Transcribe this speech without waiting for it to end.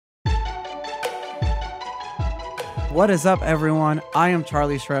What is up, everyone? I am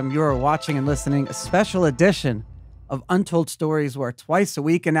Charlie Shrem. You are watching and listening a special edition of Untold Stories, where twice a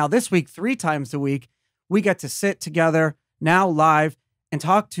week, and now this week, 3 times a week, we get to sit together, now live, and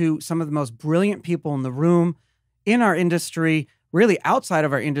talk to some of the most brilliant people in the room, in our industry, really outside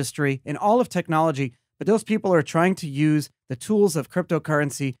of our industry, in all of technology. But those people are trying to use the tools of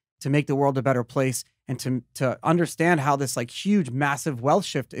cryptocurrency to make the world a better place and to understand how this like huge, massive wealth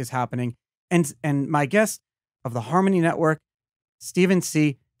shift is happening. And my guest of the Harmony Network, Stephen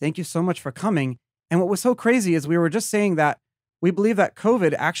Tse, thank you so much for coming. And what was so crazy is we were just saying that we believe that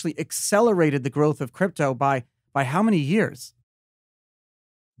COVID actually accelerated the growth of crypto by how many years?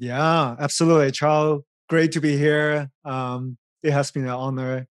 Yeah, absolutely, Charles. Great to be here. It has been an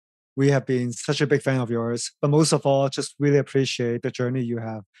honor. We have been such a big fan of yours, but most of all, just really appreciate the journey you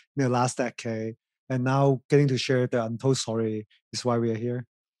have in the last decade. And now getting to share the untold story is why we are here.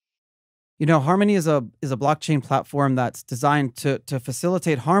 You know, Harmony is a blockchain platform that's designed to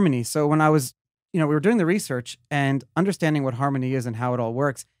facilitate harmony. So when I was, we were doing the research and understanding what Harmony is and how it all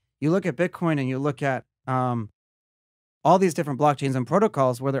works, you look at Bitcoin and you look at all these different blockchains and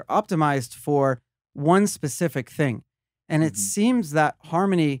protocols where they're optimized for one specific thing. And it seems that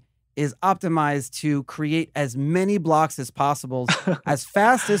Harmony is optimized to create as many blocks as possible, as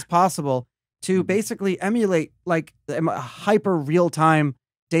fast as possible, to basically emulate like a hyper real-time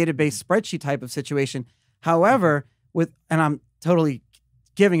database spreadsheet type of situation. However, and I'm totally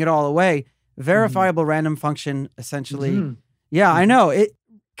giving it all away, verifiable random function, essentially. Yeah, I know.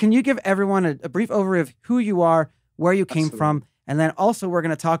 Can you give everyone a brief overview of who you are, where you came from, and then also we're going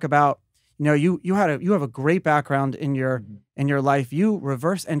to talk about, you have a great background in your life. You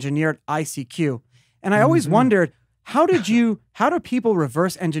reverse engineered ICQ, and I always wondered, how do people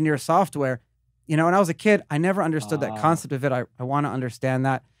reverse engineer software? When I was a kid, I never understood that concept of it. I want to understand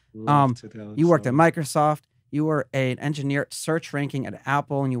that. You worked at Microsoft. You were an engineer at search ranking at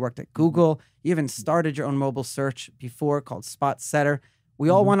Apple, and you worked at Google. You even started your own mobile search before called Spot Setter. We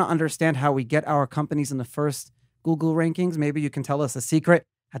all want to understand how we get our companies in the first Google rankings. Maybe you can tell us a secret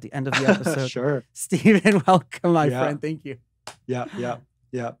at the end of the episode. Sure. Stephen, welcome, my friend. Thank you.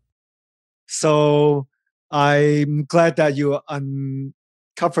 Yeah. So I'm glad that you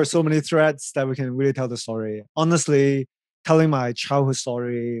uncover so many threads that we can really tell the story. Honestly, telling my childhood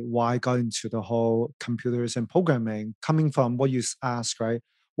story, why I got into the whole computers and programming, coming from what you asked, right?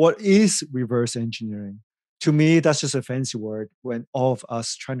 What is reverse engineering? To me, that's just a fancy word when all of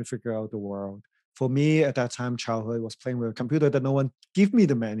us trying to figure out the world. For me, at that time, childhood was playing with a computer that no one give me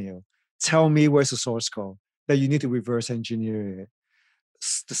the manual, tell me where's the source code, that you need to reverse engineer it.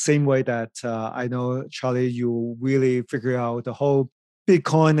 It's the same way that I know, Charlie, you really figure out the whole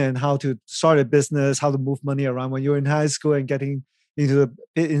Bitcoin and how to start a business, how to move money around when you're in high school and getting into the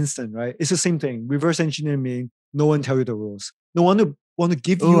bit instant, right? It's the same thing. Reverse engineering means no one tell you the rules. No one want to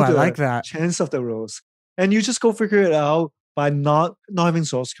give you the chance of the rules. And you just go figure it out by not having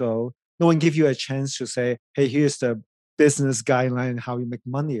source code. No one give you a chance to say, hey, here's the business guideline, how you make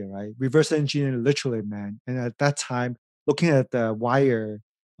money, right? Reverse engineering literally, man. And at that time, looking at the wire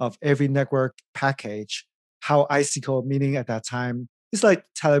of every network package, how ICO, meaning at that time, it's like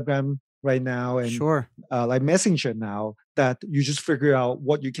Telegram right now and like Messenger now, that you just figure out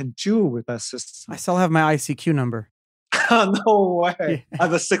what you can do with that system. I still have my ICQ number. No way. I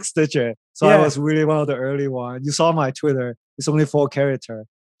have a 6-digit. So I was really one of the early ones. You saw my Twitter. It's only 4 characters.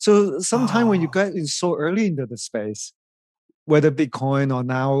 So sometimes when you get in so early into the space, whether Bitcoin or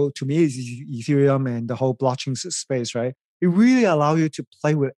now, to me, is Ethereum and the whole blockchain space, right? It really allows you to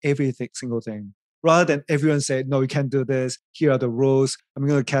play with every single thing. Rather than everyone say, no, you can't do this. Here are the rules. I'm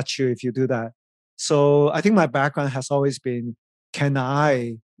going to catch you if you do that. So I think my background has always been, can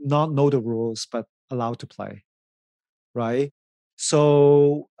I not know the rules, but allowed to play, right?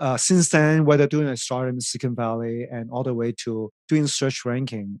 So since then, whether doing a startup in Silicon Valley and all the way to doing search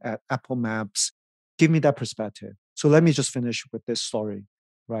ranking at Apple Maps, give me that perspective. So let me just finish with this story,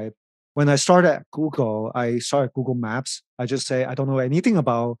 right? When I started at Google, I started Google Maps. I just say, I don't know anything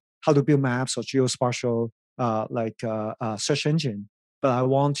about how to build maps or geospatial search engine, but I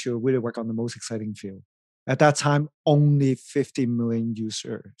want to really work on the most exciting field. At that time, only 50 million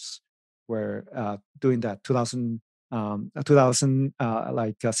users were doing that. 2007 at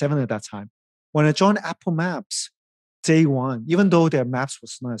that time. When I joined Apple Maps, day one, even though their maps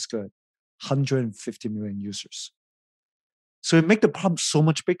was not as good, 150 million users. So it make the problem so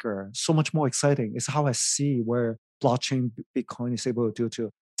much bigger, so much more exciting. It's how I see where blockchain Bitcoin is able to do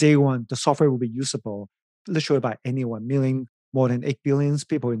to day one, the software will be usable literally by anyone, meaning more than 8 billion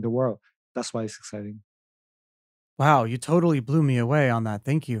people in the world. That's why it's exciting. Wow, you totally blew me away on that.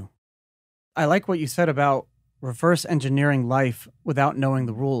 Thank you. I like what you said about reverse engineering life without knowing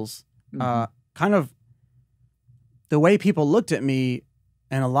the Mhm. rules. Mhm. Kind of the way people looked at me,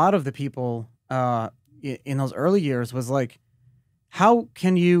 and a lot of the people in those early years was like, how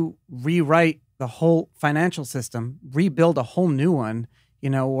can you rewrite the whole financial system, rebuild a whole new one,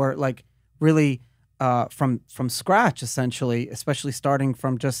 or like really from scratch essentially, especially starting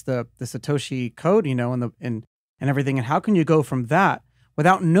from just the Satoshi code, and everything. And how can you go from that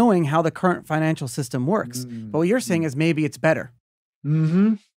without knowing how the current financial system works? But what you're saying is maybe it's better.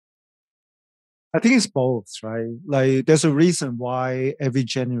 Mm-hmm. I think it's both, right? Like there's a reason why every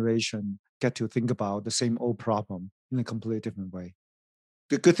generation get to think about the same old problem in a completely different way.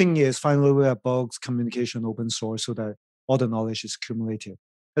 The good thing is finally we have books, communication, open source so that all the knowledge is cumulative.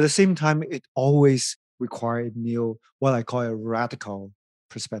 At the same time, it always requires new, what I call a radical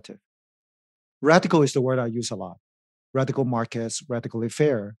perspective. Radical is the word I use a lot. Radical markets, radically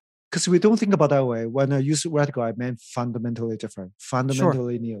fair. Because we don't think about that way. When I use radical, I meant fundamentally different, Sure.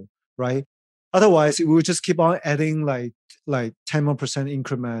 fundamentally new, right? Otherwise, we will just keep on adding like 10 more percent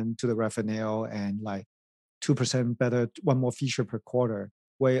increment to the revenue and like 2% better, one more feature per quarter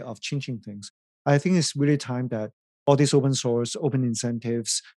way of changing things. I think it's really time that all these open source, open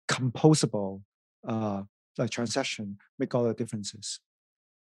incentives, composable uh, like transaction make all the differences.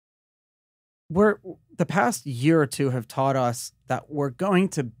 We're The past year or two have taught us that we're going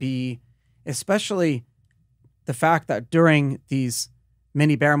to be, especially the fact that during these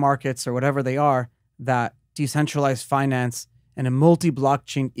mini bear markets or whatever they are, that decentralized finance and a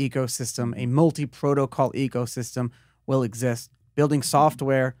multi-blockchain ecosystem, a Mhm, multi-protocol ecosystem will exist, building mhm,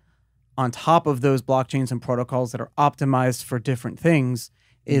 software on top of those blockchains and protocols that are optimized for different things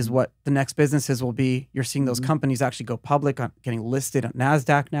is mhm, what the next businesses will be. You're seeing those mhm, companies actually go public, on getting listed on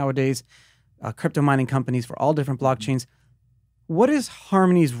NASDAQ nowadays, crypto mining companies for all different mhm, blockchains. What is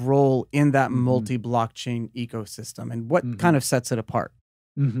Harmony's role in that mhm, multi blockchain ecosystem, and what mhm, kind of sets it apart?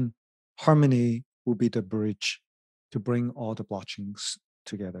 mhm. Harmony will be the bridge to bring all the blockchains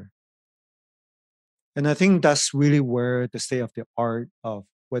together. And I think that's really where the state of the art of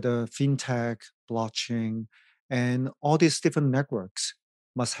whether fintech, blockchain, and all these different networks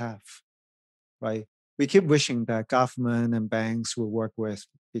must have, right? We keep wishing that government and banks will work with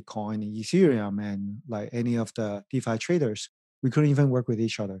Bitcoin and Ethereum and like any of the DeFi traders. We couldn't even work with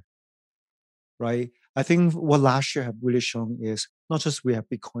each other, right? I think what last year have really shown is not just we have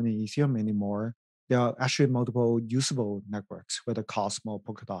Bitcoin and Ethereum anymore. There are actually multiple usable networks, whether Cosmo,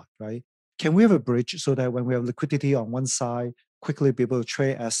 Polkadot, right? Can we have a bridge so that when we have liquidity on one side, quickly be able to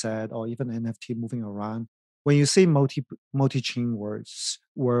trade asset or even NFT moving around? When you say multi-chain worlds,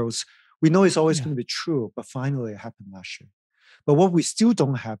 we know it's always Yeah, going to be true, but finally it happened last year. But what we still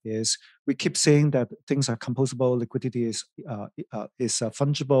don't have is we keep saying that things are composable, liquidity is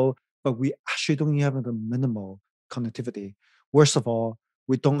fungible, but we actually don't even have the minimal connectivity. Worst of all,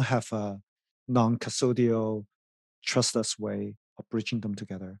 we don't have a non-custodial, trustless way of bridging them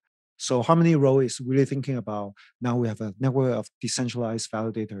together. So Harmony role is really thinking about now we have a network of decentralized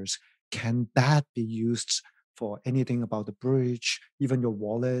validators. Can that be used for anything about the bridge, even your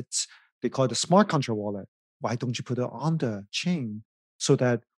wallets? They call it a smart contract wallet. Why don't you put it on the chain so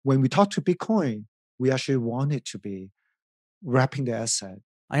that when we talk to Bitcoin, we actually want it to be wrapping the asset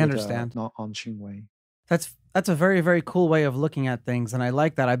I with a understand. not on-chain way. That's a very, very cool way of looking at things, and I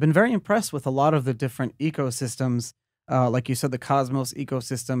like that. I've been very impressed with a lot of the different ecosystems, like you said, the Cosmos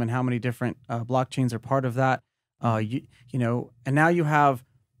ecosystem, and how many different blockchains are part of that. Mhm, And now you have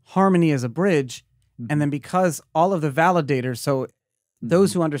Harmony as a bridge, and mhm, then because all of the validators, so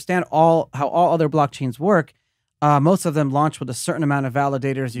those mhm, who understand all how all other blockchains work, most of them launch with a certain amount of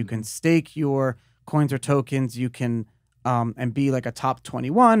validators. You can mhm, stake your coins or tokens. You can and be like a top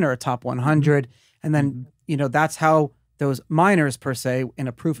 21 or a top mhm, 100, and then mhm, that's how those miners per se in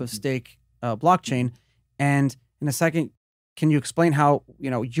a proof of mhm, stake mhm, blockchain. And in a second, can you explain how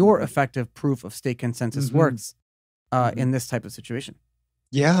your mhm, effective proof of stake consensus mhm, works in mhm. this type of situation?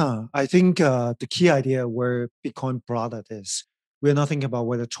 Yeah, I think the key idea where Bitcoin brought it is we're not thinking about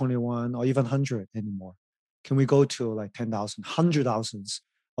whether 21 or even 100 anymore. Can we go to like 10,000, hundred thousands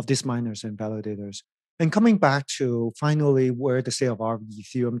of these miners and validators? And coming back to finally where the state of our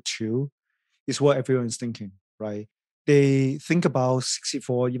Ethereum 2 is what everyone's thinking, right? They think about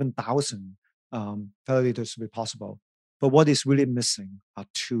 64, even 1,000 validators to be possible. But what is really missing are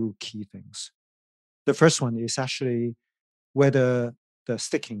two key things. The first one is actually whether the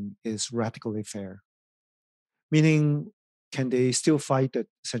sticking is radically fair, meaning can they still fight the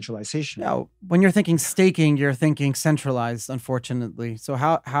centralization? Yeah, when you're thinking staking, you're thinking centralized, unfortunately. So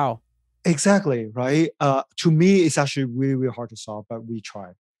how? Exactly, right? To me, it's actually really, really hard to solve, but we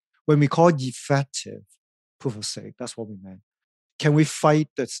try. When we call effective, proof of stake. That's what we meant. Can we fight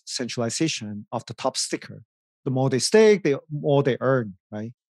the centralization of the top sticker? The more they stake, the more they earn,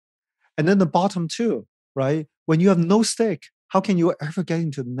 right? And then the bottom too, right? When you have no stake, how can you ever get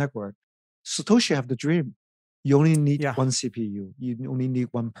into the network? Satoshi have the dream. You only need Yeah. one CPU. You only need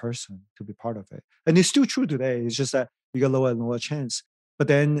one person to be part of it. And it's still true today. It's just that you get lower and lower chance. But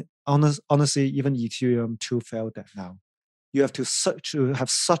then honestly, even Ethereum too failed that now. You have to have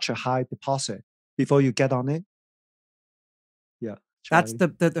such a high deposit before you get on it. Yeah, That's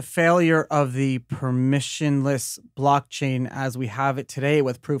Charlie. the failure of the permissionless blockchain as we have it today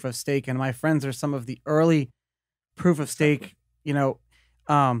with proof of stake. And my friends are some of the early proof of Exactly. stake,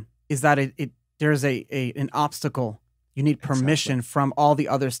 is that there's an obstacle. You need Exactly. permission from all the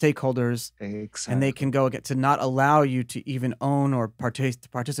other stakeholders, and they Exactly. can go get to not allow you to even own or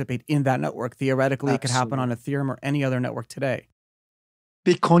participate in that network. Theoretically, it could happen on Absolutely. Ethereum or any other network today.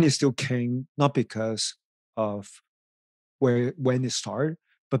 Bitcoin is still king, not because of when it started,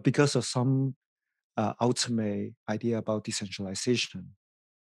 but because of some ultimate idea about decentralization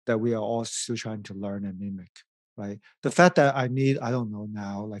that we are all still trying to learn and mimic. Right. The fact that I need, I don't know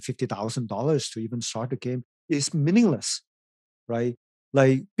now, like $50,000 to even start the game is meaningless, right?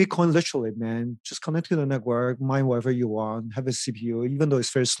 Like Bitcoin, literally, man, just connect to the network, mine whatever you want, have a CPU, even though it's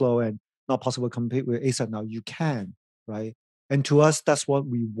very slow and not possible to compete with ASAP now, you can, right? And to us, that's what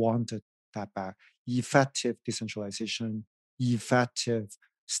we wanted that back. Effective decentralization, effective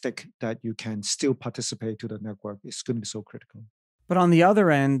stick that you can still participate to the network is going to be so critical. But on the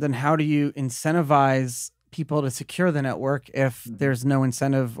other end, then how do you incentivize people to secure the network if Mhm. there's no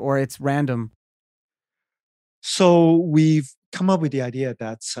incentive or it's random? So we've come up with the idea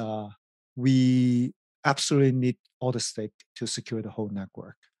that we absolutely need all the stake to secure the whole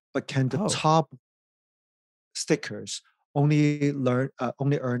network. But can the Oh, top stickers only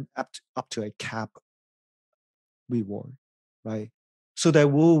earn up to a cap reward, right? So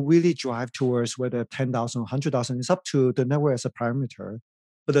that will really drive towards whether 10,000 or 100,000 is up to the network as a parameter.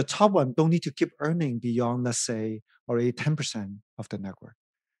 But the top one don't need to keep earning beyond, let's say, already 10% of the network.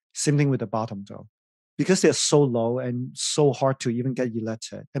 Same thing with the bottom though. Because they're so low and so hard to even get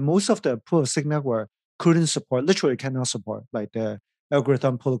elected. And most of the proof of stake network couldn't support, literally cannot support, like the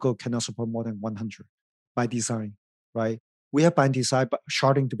algorithm protocol cannot support more than 100 by design, right? We have by design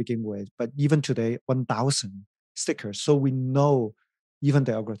sharding to begin with, but even today, 1,000 stickers. So we know even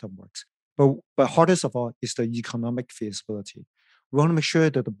the algorithm works. But hardest of all is the economic feasibility. We want to make sure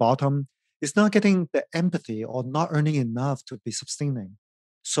that the bottom is not getting the empathy or not earning enough to be sustaining.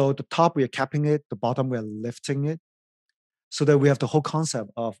 So the top, we are capping it, the bottom, we are lifting it, so that we have the whole concept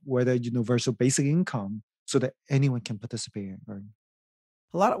of whether universal basic income so that anyone can participate and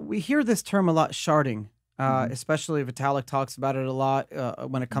earn. we hear this term a lot, sharding. Mm-hmm. Especially Vitalik talks about it a lot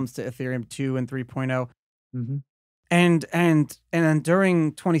when it comes to Ethereum 2 and 3.0. Mm-hmm. And then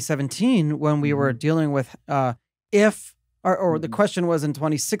during 2017, when we were Mm-hmm. dealing with if or the Mm-hmm. question was in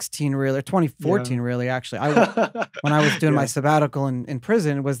 2016 really, or Yeah. 2014 really, actually. When I was doing my Yeah. sabbatical in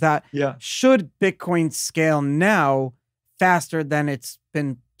prison, was that Yeah. should Bitcoin scale now faster than it's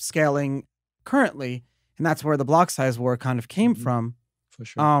been scaling currently? And that's where the block size war kind of came Mm-hmm. from. For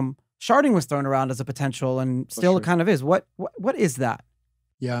sure. Sharding was thrown around as a potential and For still it sure. kind of is. What is that?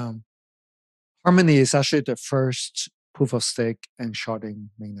 Yeah. Harmony is actually the first proof of stake and sharding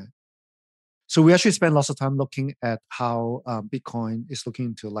mainnet. So we actually spend lots of time looking at how Bitcoin is looking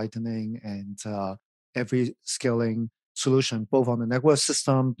into Lightning and every scaling solution, both on the network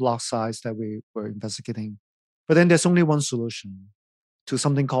system, block size that we were investigating. But then there's only one solution to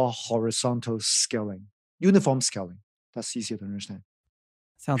something called horizontal scaling, uniform scaling. That's easier to understand.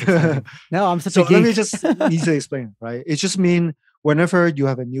 Sounds exciting. No, I'm such a So let me geek. just easily explain, right? It just means whenever you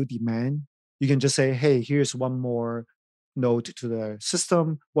have a new demand, you can just say, hey, here's one more node to the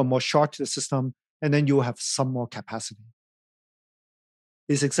system, one more shard to the system, and then you will have some more capacity.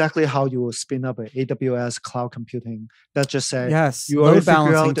 It's exactly how you will spin up an AWS cloud computing. That just said, Yes, you already load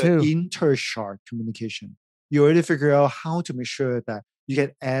figure out balancing the too. inter-shard communication. You already figure out how to make sure that you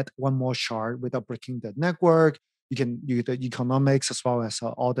can add one more shard without breaking the network. You can use the economics as well as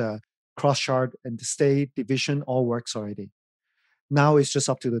all the cross shard and the state division all works already. Now it's just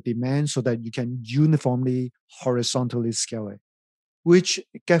up to the demand so that you can uniformly horizontally scale it, which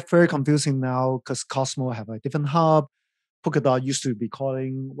get very confusing now because Cosmo have a different hub. Polkadot used to be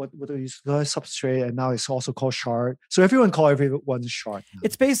calling what do you used to call it, substrate, and now it's also called shard. So everyone call everyone shard now.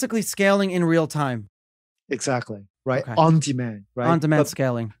 It's basically scaling in real time. Exactly. Right. Okay. On demand, right? On demand But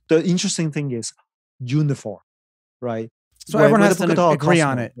scaling. the interesting thing is uniform, right? So everyone Whether has to Polkadot or agree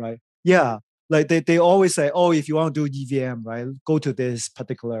on Cosmo, it. right? Yeah. like they always say, oh, if you want to do EVM, right, go to this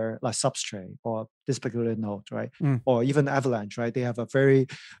particular like substrate or this particular node, right? Mm. Or even Avalanche, right? They have a very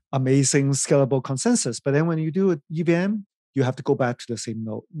amazing scalable consensus. But then when you do EVM, you have to go back to the same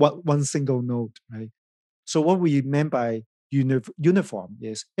node, one single node, right? So what we meant by uniform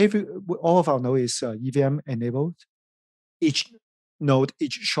is all of our node is EVM enabled. Each node,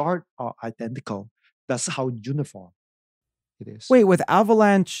 each shard are identical. That's how uniform it is. Wait, with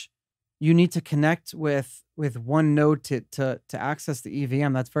Avalanche, you need to connect with one node to access the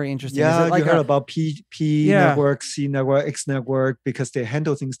EVM. That's very interesting. Is Yeah, it like you heard about P yeah? network, C network, X network, because they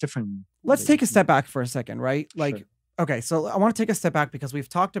handle things differently. Let's take a step back for a second, right? Like, Sure. okay, so I want to take a step back because we've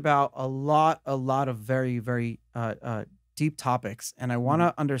talked about a lot of very, very deep topics, and I want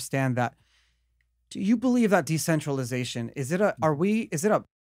to understand that. Do you believe that decentralization is it a? Are we? Is it a?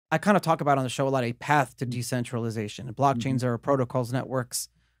 I kind of talk about on the show a lot a path to decentralization. And blockchains or protocols, networks,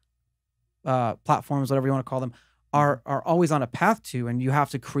 platforms, whatever you want to call them, are always on a path to, and you have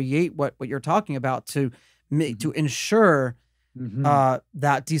to create what you're talking about to make to ensure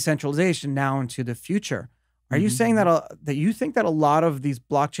that decentralization now into the future. Are you saying that that you think that a lot of these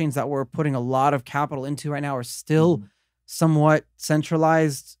blockchains that we're putting a lot of capital into right now are still somewhat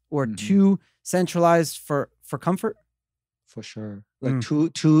centralized or too centralized for comfort? For sure. Like two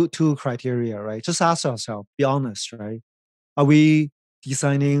criteria, right? Just ask yourself, be honest, right? Are we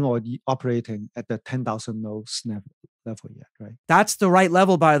designing or operating at the 10,000 nodes level yet, right? That's the right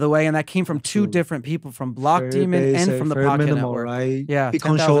level, by the way, and that came from two Absolutely. different people, from Block Very Demon and basic, from the very Pocket minimal, Network. right? Yeah,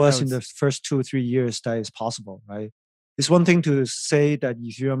 Bitcoin 10,000 show us in the nodes. first 2 or 3 years that is possible, right? It's one thing to say that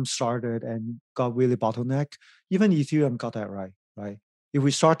Ethereum started and got really bottleneck. Even Ethereum got that right, right? If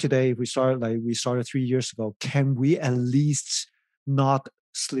we start today, if we start like we started 3 years ago, can we at least not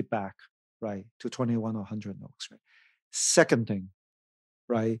slip back, right, to 21 or 100 nodes, right? Second thing,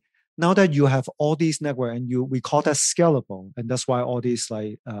 right? Now that you have all these network and we call that scalable, and that's why all these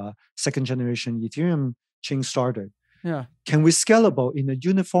like second generation Ethereum chain started. Yeah. Can we scalable in a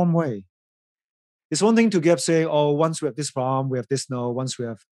uniform way? It's one thing to get saying, oh, once we have this problem, we have this node. Once we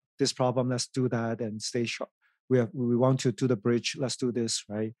have this problem, let's do that and stay sharp. We want to do the bridge, let's do this,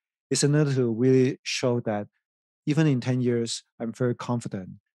 right? It's another to really show that even in 10 years, I'm very confident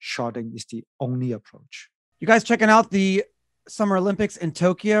sharding is the only approach. You guys checking out the Summer Olympics in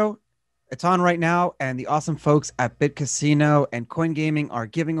Tokyo? It's on right now, and the awesome folks at Bitcasino and Coin Gaming are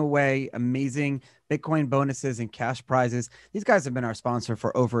giving away amazing Bitcoin bonuses and cash prizes. These guys have been our sponsor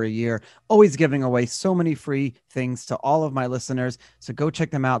for over a year, always giving away so many free things to all of my listeners. So go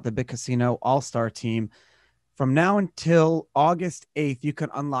check them out, the Bitcasino All-Star Team. From now until August 8th, you can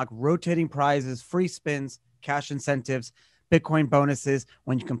unlock rotating prizes, free spins, cash incentives, Bitcoin bonuses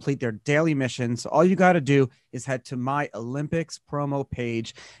when you complete their daily missions. So all you got to do is head to my Olympics promo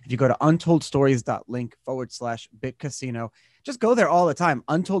page. If you go to untoldstories.link/BitCasino, just go there all the time.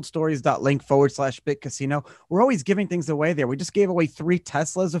 Untoldstories.link/BitCasino. We're always giving things away there. We just gave away 3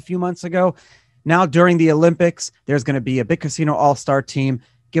 Teslas a few months ago. Now during the Olympics, there's going to be a Bitcasino All-Star Team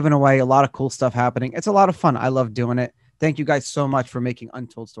giving away a lot of cool stuff happening. It's a lot of fun. I love doing it. Thank you guys so much for making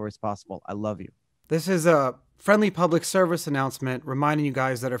Untold Stories possible. I love you. This is a friendly public service announcement reminding you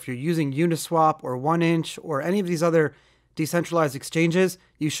guys that if you're using Uniswap or 1inch or any of these other decentralized exchanges,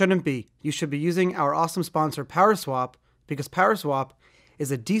 you shouldn't be. You should be using our awesome sponsor, ParaSwap, because ParaSwap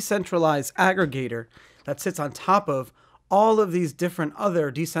is a decentralized aggregator that sits on top of all of these different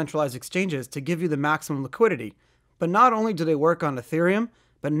other decentralized exchanges to give you the maximum liquidity. But not only do they work on Ethereum,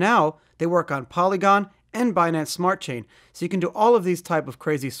 but now they work on Polygon and Binance Smart Chain. So you can do all of these type of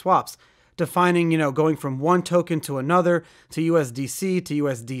crazy swaps, defining, going from one token to another, to USDC, to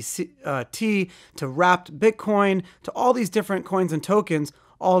USDT, to wrapped Bitcoin, to all these different coins and tokens,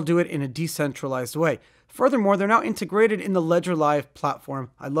 all do it in a decentralized way. Furthermore, they're now integrated in the Ledger Live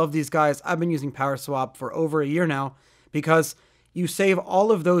platform. I love these guys. I've been using ParaSwap for over a year now because you save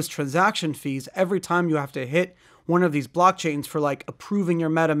all of those transaction fees every time you have to hit one of these blockchains for like approving your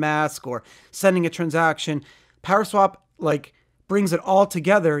MetaMask or sending a transaction. ParaSwap brings it all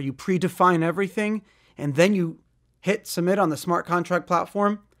together. You predefine everything and then you hit submit on the smart contract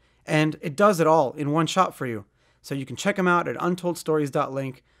platform and it does it all in one shot for you. So you can check them out at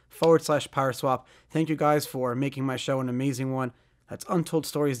untoldstories.link/ParaSwap. Thank you guys for making my show an amazing one. That's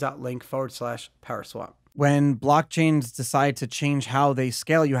untoldstories.link/ParaSwap. When blockchains decide to change how they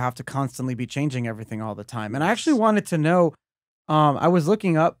scale, you have to constantly be changing everything all the time. And I actually wanted to know, I was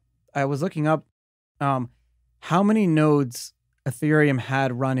looking up how many nodes Ethereum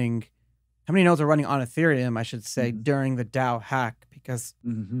had running, how many nodes are running on Ethereum, I should say, during the DAO hack, because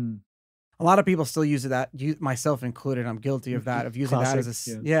A lot of people still use that, myself included. I'm guilty of that, of using that Classic,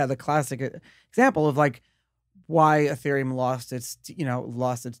 as yeah. the classic example of like why Ethereum lost its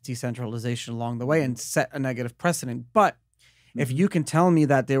decentralization along the way and set a negative precedent. But if you can tell me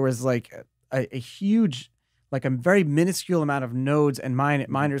that there was like a huge, like a very minuscule amount of nodes and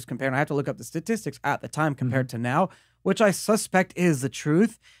miners compared, and I have to look up the statistics at the time compared to now, which I suspect is the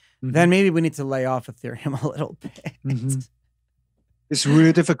truth, then maybe we need to lay off Ethereum a little bit. It's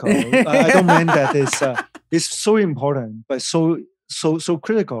really difficult. I don't mean that it's so important, but so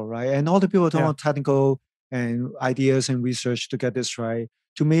critical, right? And all the people talking about technical and ideas and research to get this right.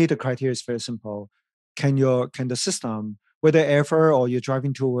 To me, the criteria is very simple. Can the system, whether ever or you're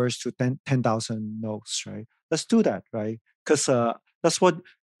driving towards to 10,000 nodes, right? Let's do that, right? Because that's what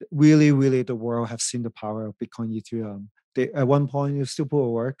really the world have seen the power of Bitcoin, Ethereum. They, at one point, you still put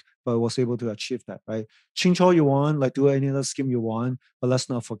work, but was able to achieve that, right? Change all you want, like do any other scheme you want, but let's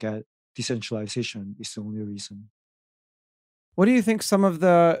not forget decentralization is the only reason. What do you think some of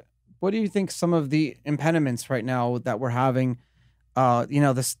the impediments right now that we're having?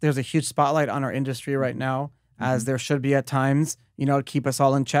 There's a huge spotlight on our industry right now, as there should be at times, to keep us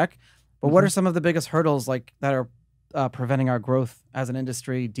all in check. But what are some of the biggest hurdles like that are preventing our growth as an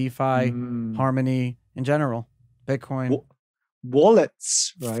industry, DeFi, Harmony in general, Bitcoin?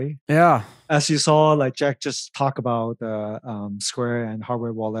 Wallets, right? Yeah. As you saw, like Jack just talked about the Square and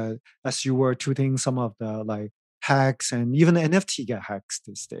hardware wallet, as you were tweeting some of the like hacks and even the NFT get hacks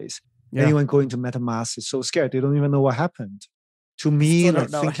these days. Yeah. Anyone going to MetaMask is so scared. They don't even know what happened. To me, like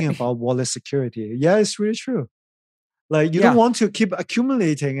thinking about wallet security, yeah, it's really true. Like you don't want to keep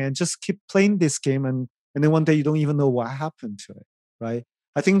accumulating and just keep playing this game and then one day you don't even know what happened to it, right?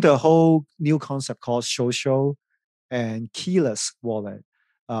 I think the whole new concept called social and keyless wallet.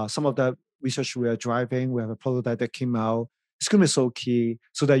 Some of the research we are driving, we have a prototype that came out. It's going to be so key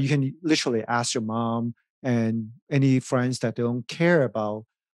so that you can literally ask your mom and any friends that don't care about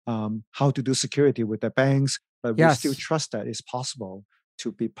how to do security with their banks, but we still trust that it's possible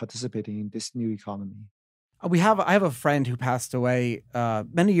to be participating in this new economy. I have a friend who passed away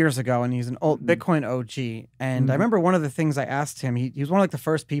many years ago, and he's an old Bitcoin OG. And I remember one of the things I asked him, he was one of like the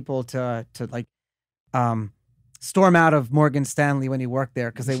first people to like storm out of Morgan Stanley when he worked there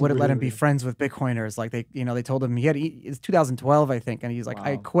because they wouldn't let him be friends with Bitcoiners. Like they told him it's 2012, I think, and he's like,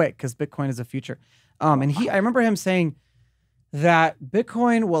 I quit because Bitcoin is the future. And I remember him saying that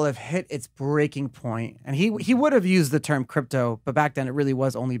Bitcoin will have hit its breaking point, and he would have used the term crypto, but back then it really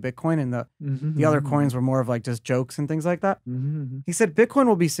was only Bitcoin, and the other coins were more of like just jokes and things like that. He said Bitcoin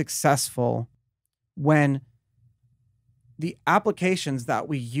will be successful when the applications that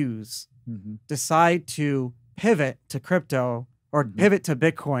we use decide to pivot to crypto or pivot to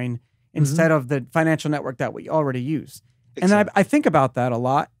Bitcoin instead of the financial network that we already use. Exactly. And I think about that a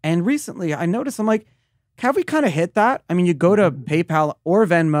lot. And recently I noticed, I'm like, have we kind of hit that? I mean, you go to PayPal or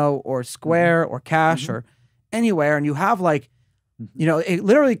Venmo or Square or Cash or anywhere, and you have like, it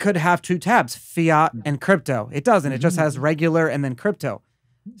literally could have two tabs, fiat and crypto. It doesn't. It just has regular and then crypto.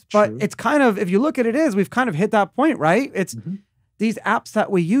 But it's kind of, if you look at it, we've kind of hit that point, right? It's these apps that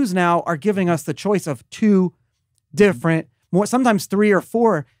we use now are giving us the choice of two different, sometimes three or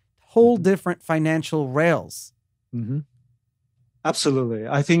four whole different financial rails. Absolutely.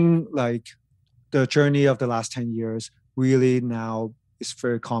 I think like the journey of the last 10 years really now is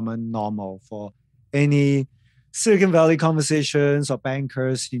very common, normal for any Silicon Valley conversations or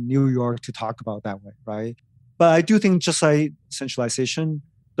bankers in New York to talk about that way, right? But I do think just like centralization,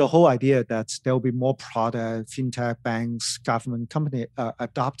 the whole idea that there will be more product, fintech, banks, government, company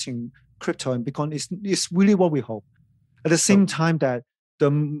adopting crypto and Bitcoin is really what we hope. At the same time that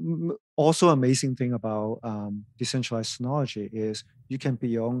the also amazing thing about decentralized technology is you can be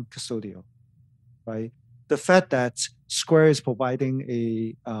your own custodial, right? The fact that Square is providing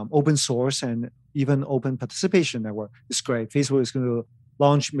a open source and even open participation network is great. Facebook is going to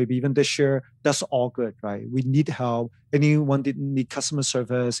launch maybe even this year. That's all good, right? We need help. Anyone didn't need customer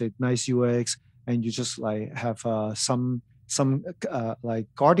service, a nice UX, and you just like have some like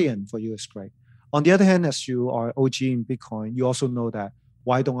guardian for you is great. On the other hand, as you are OG in Bitcoin, you also know that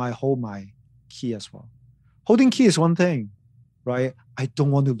why don't I hold my key as well? Holding key is one thing, right? I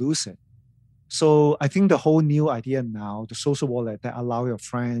don't want to lose it. So I think the whole new idea now, the social wallet that allow your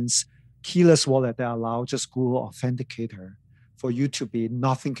friends, keyless wallet that allow just Google Authenticator for you to be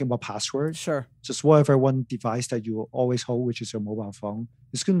not thinking about password. Sure. Just whatever one device that you always hold, which is your mobile phone,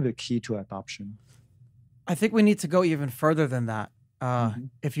 is going to be the key to adoption. I think we need to go even further than that.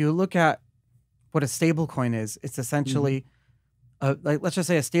 If you look at what a stable coin is, it's essentially, like let's just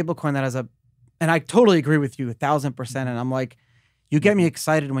say a stable coin that has and I totally agree with you 1,000%. And I'm like, You get me Mhm.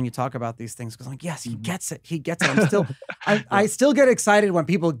 excited when you talk about these things because I'm like, yes, he Mhm. gets it. He gets it. I Yeah, still get excited when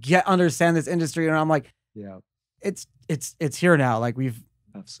people understand this industry, and I'm like, yeah, it's here now. Like we're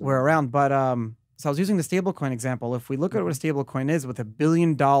absolutely. around. But so I was using the stablecoin example. If we look at what a Mhm. stablecoin is with $1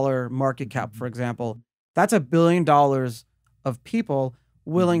 billion market cap, for Mhm. example, Mhm. that's $1 billion of people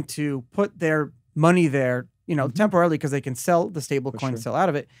Mhm. willing to put their money there, Mhm. temporarily because they can sell the For stablecoin, sure. sell out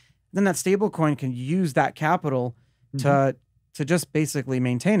of it. Then that stablecoin can use that capital Mhm. to just basically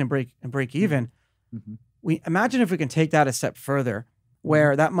maintain and break Mhm. even. Mhm. We imagine if we can take that a step further, Mhm.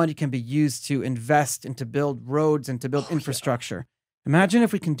 where that money can be used to invest and to build roads and to build Oh, yeah. infrastructure. Yeah. Imagine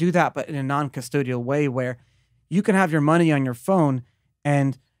if we can do that, but in a non-custodial way, where you can have your money on your phone,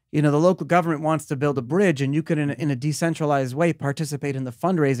 and the local government wants to build a Mhm. bridge, and you can, in Mhm. a decentralized way, participate in the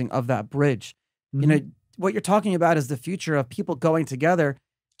fundraising of that bridge. You know Mhm. what you're talking about is the future of people going together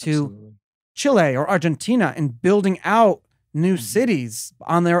to Absolutely. Chile or Argentina and building out new Mhm. cities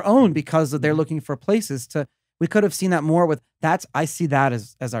on their own Mhm. because they're Mhm. looking for places to. We could have seen that more with that's. I see that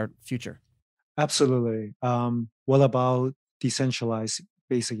as our future. Absolutely. What about decentralized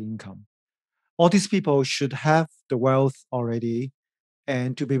basic income? All these people should have the wealth already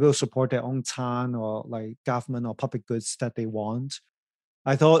and to be able to support their own town or like government or public goods that they want.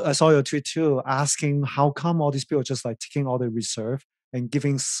 I saw your tweet too, asking how come all these people just like taking all the reserve and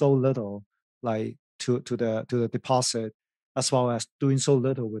giving so little like to the deposit as well as doing so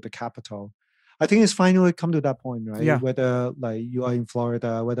little with the capital. I think it's finally come to that point, right? Yeah, Whether like you are in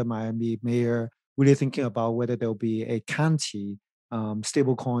Florida, whether Miami mayor really thinking about whether there'll be a county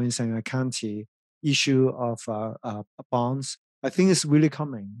stable coins and a county issue of bonds. I think it's really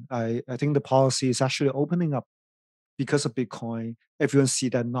coming. I think the policy is actually opening up because of Bitcoin. Everyone see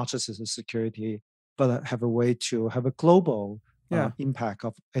that not just as a security, but have a way to have a global yeah. impact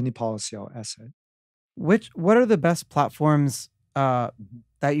of any policy or asset. What are the best platforms Mhm.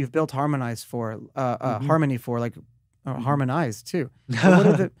 that you've built Mhm. Harmony for, like Mhm. Harmonize too?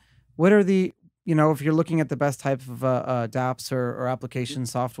 But what are the if you're looking at the best type of dApps or application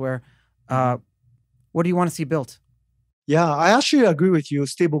software, uh, Mhm. what do you want to see built? Yeah, I actually agree with you.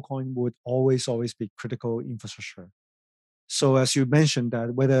 Stablecoin would always be critical infrastructure. So as you mentioned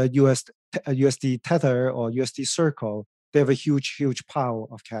that whether USD Tether or USD Circle, they have a huge pile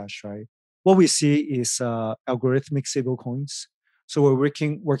of cash, right? What we see is algorithmic stable coins. So we're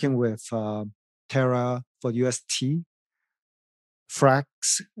working with Terra for UST, Frax,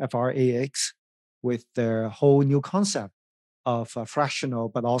 with their whole new concept of fractional,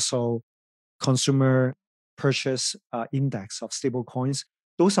 but also consumer purchase index of stable coins.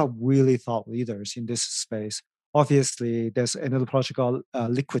 Those are really thought leaders in this space. Obviously, there's another project called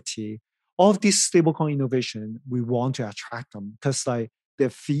Liquidity. All of these stablecoin innovation, we want to attract them because like their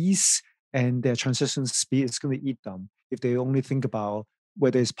fees and their transaction speed is going to eat them if they only think about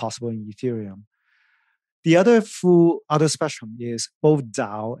whether it's possible in Ethereum. The other spectrum is both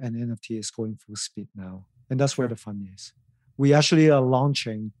DAO and NFT is going full speed now. And that's where Sure. the fun is. We actually are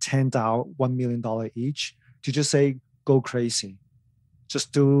launching 10 DAO, $1 million each to just say, go crazy.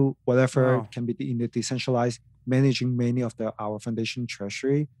 Just do whatever Wow. can be in the decentralized, managing many of our foundation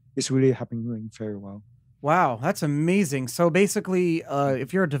treasury is really happening very well. Wow, that's amazing. So basically, Mhm.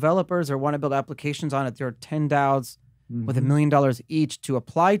 if you're developers or want to build applications on it, there are 10 DAOs with Mhm. $1 million each to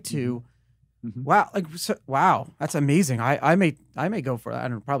apply Mhm. to. Mhm. Wow, wow, that's amazing. I may go for that. I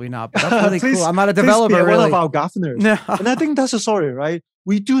don't probably not, but that's really cool. please, I'm not a please be developer one of really. our governors. No. And I think that's a story, right?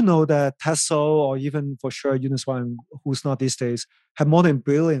 We do know that Tesla or even for sure Uniswap, who's not these days, have more than $1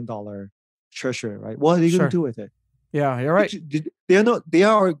 billion treasury, right? What are they going to Sure. do with it? Yeah, you're right. They are not. They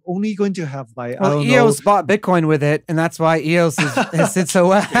are only going to have like I Well, don't know. EOS bought Bitcoin with it, and that's why EOS has did so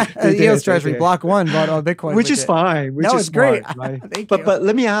well. EOS They Treasury did, Block One bought all Bitcoin which with is it. fine, which No, is it's great. smart, right? Thank But you.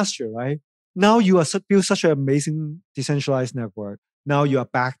 let me ask you, right? Now you are build such an amazing decentralized network. Now you are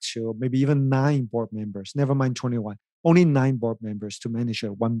back to maybe even 9 board members. Never mind 21. Only 9 board members to manage a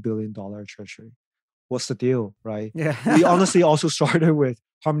 $1 billion treasury. What's the deal, right? We Yeah. honestly also started with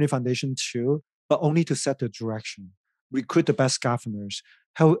Harmony Foundation too, but only to set the direction, recruit the best governors.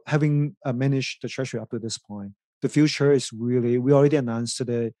 Having managed the treasury up to this point, the future is really. We already announced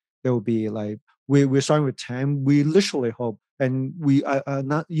today there will be like we're starting with 10. We literally hope, and we are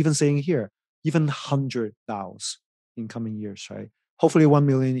not even saying here, even 100 DAOs in coming years, right? Hopefully 1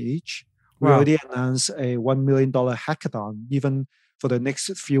 million each. We Wow. already announced a $1 million hackathon, even for the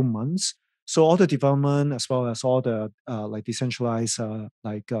next few months. So all the development as well as all the like decentralized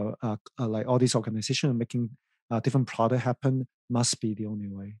like all these organizations making different product happen must be the only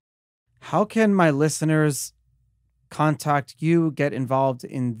way. How can my listeners contact you, get involved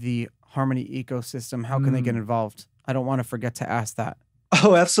in the Harmony ecosystem? How can they get Mm. involved? I don't want to forget to ask that.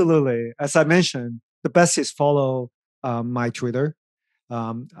 Oh, absolutely. As I mentioned, the best is follow my Twitter.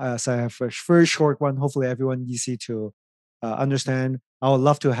 As I have a very short one, hopefully everyone easy to understand. I would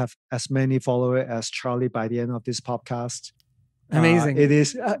love to have as many followers as Charlie by the end of this podcast. Amazing. It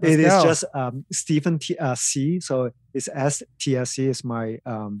is go. just Stephen Tse. So it's STSC is my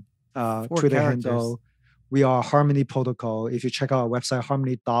Twitter characters. handle. We are Harmony Protocol. If you check out our website,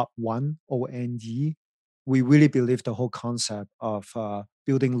 harmony.one, ONE, we really believe the whole concept of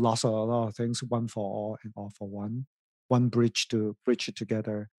building a lot of things, one for all and all for one bridge to bridge it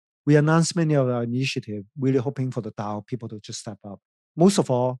together. We announced many of our initiatives, really hoping for the DAO people to just step up. Most of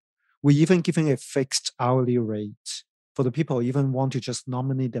all, we even giving a fixed hourly rate for the people who even want to just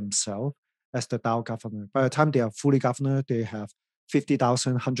nominate themselves as the DAO governor. By the time they are fully governor, they have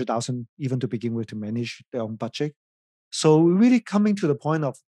 50,000, 100,000 even to begin with to manage their own budget. So we're really coming to the point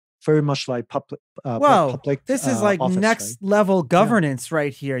of very much like public. This is like office, next right? level governance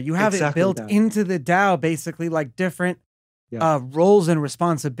right here. You have Exactly it built that. into the DAO, basically like different roles and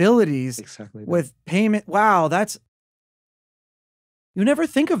responsibilities Exactly with payment. Wow, you never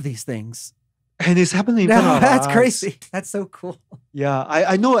think of these things. And it's happening. That's crazy. That's so cool. Yeah,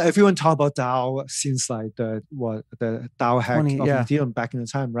 I know everyone talk about DAO since like the DAO hack of Ethereum back in the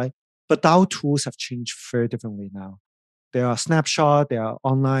time, right? But DAO tools have changed very differently now. There are snapshot, there are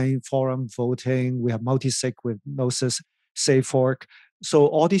online forum voting, we have multi-sig with Gnosis, Safe Fork. So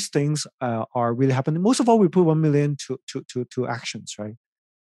all these things are really happening. Most of all, we put 1 million to actions, right?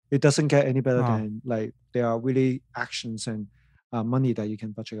 It doesn't get any better than like there are really actions and money that you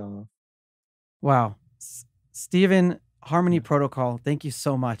can budget on. Wow. Stephen, Harmony Protocol, thank you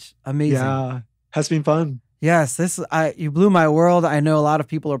so much. Amazing. Yeah, has been fun. Yes, you blew my world. I know a lot of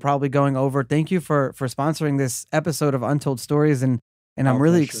people are probably going over. Thank you for sponsoring this episode of Untold Stories, and I'm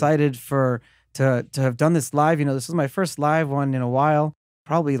really excited to have done this live. You know, this is my first live one in a while,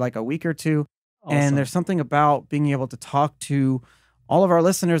 probably like a week or two. Awesome. And there's something about being able to talk to all of our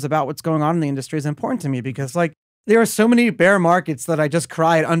listeners about what's going on in the industry is important to me, because like there are so many bear markets that I just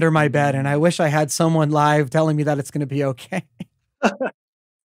cried under my bed, and I wish I had someone live telling me that it's going to be okay.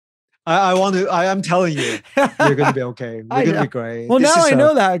 I am telling you, you're going to be okay. We're going to be great. Well, now I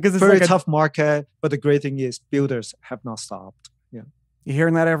know that, because it's very like tough market, but the great thing is builders have not stopped. Yeah. You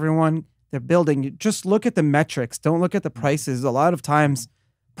hearing that, everyone? They're building. You just look at the metrics. Don't look at the prices. A lot of times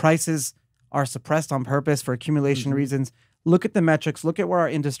prices are suppressed on purpose for accumulation reasons. Look at the metrics. Look at where our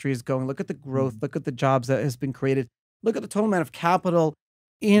industry is going. Look at the growth. Look at the jobs that has been created. Look at the total amount of capital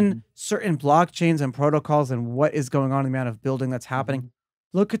in certain blockchains and protocols, and what is going on, the amount of building that's happening.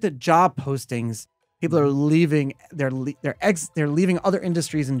 Look at the job postings. People are leaving. They're leaving other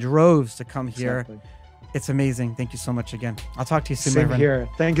industries in droves to come here. Exactly. It's amazing. Thank you so much again. I'll talk to you soon. Same here.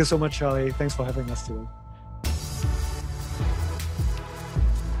 Thank you so much, Charlie. Thanks for having us today.